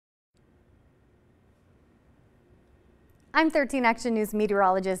I'm 13 Action News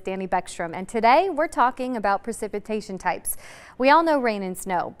meteorologist Dani Beckstrom, and today we're talking about precipitation types. We all know rain and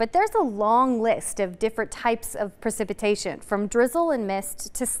snow, but there's a long list of different types of precipitation, from drizzle and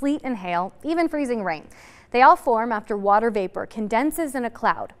mist to sleet and hail, even freezing rain. They all form after water vapor condenses in a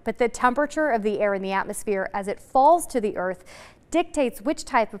cloud, but the temperature of the air in the atmosphere as it falls to the earth dictates which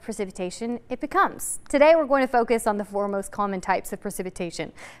type of precipitation it becomes. Today we're going to focus on the four most common types of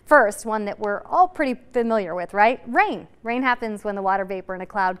precipitation. First, one that we're all pretty familiar with, right? Rain. Rain happens when the water vapor in a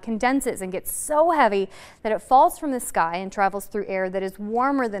cloud condenses and gets so heavy that it falls from the sky and travels through air that is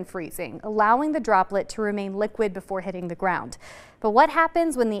warmer than freezing, allowing the droplet to remain liquid before hitting the ground. But what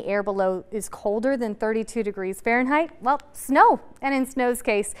happens when the air below is colder than 32 degrees Fahrenheit? Well, snow. And in snow's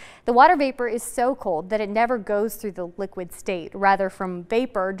case, the water vapor is so cold that it never goes through the liquid state, rather from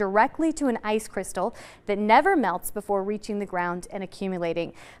vapor directly to an ice crystal that never melts before reaching the ground and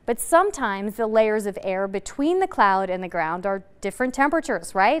accumulating. But sometimes the layers of air between the cloud and the ground are different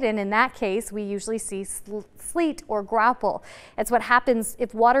temperatures, right? And in that case, we usually see sleet or grapple. It's what happens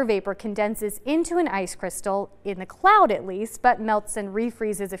if water vapor condenses into an ice crystal, in the cloud at least, but melts and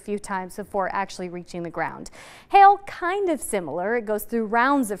refreezes a few times before actually reaching the ground. Hail, kind of similar. It goes through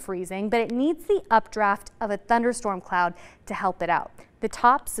rounds of freezing, but it needs the updraft of a thunderstorm cloud to help it out. The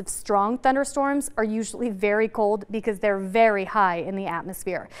tops of strong thunderstorms are usually very cold because they're very high in the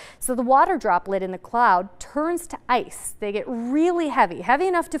atmosphere. So the water droplet in the cloud turns to ice. They get really heavy, heavy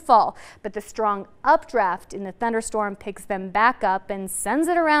enough to fall, but the strong updraft in the thunderstorm picks them back up and sends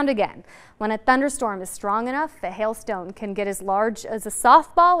it around again. When a thunderstorm is strong enough, a hailstone can get as large as a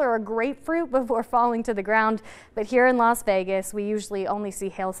softball or a grapefruit before falling to the ground. But here in Las Vegas, we usually only see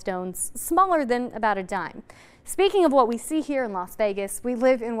hailstones smaller than about a dime. Speaking of what we see here in Las Vegas, we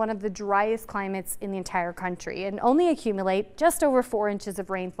live in one of the driest climates in the entire country and only accumulate just over 4 inches of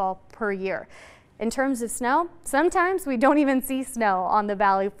rainfall per year. In terms of snow, sometimes we don't even see snow on the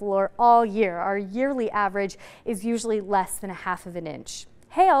valley floor all year. Our yearly average is usually less than 1/2 inch.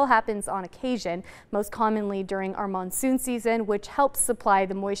 Hail happens on occasion, most commonly during our monsoon season, which helps supply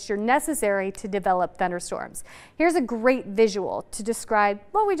the moisture necessary to develop thunderstorms. Here's a great visual to describe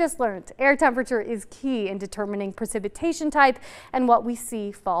what we just learned. Air temperature is key in determining precipitation type and what we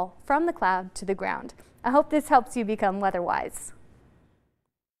see fall from the cloud to the ground. I hope this helps you become weather wise.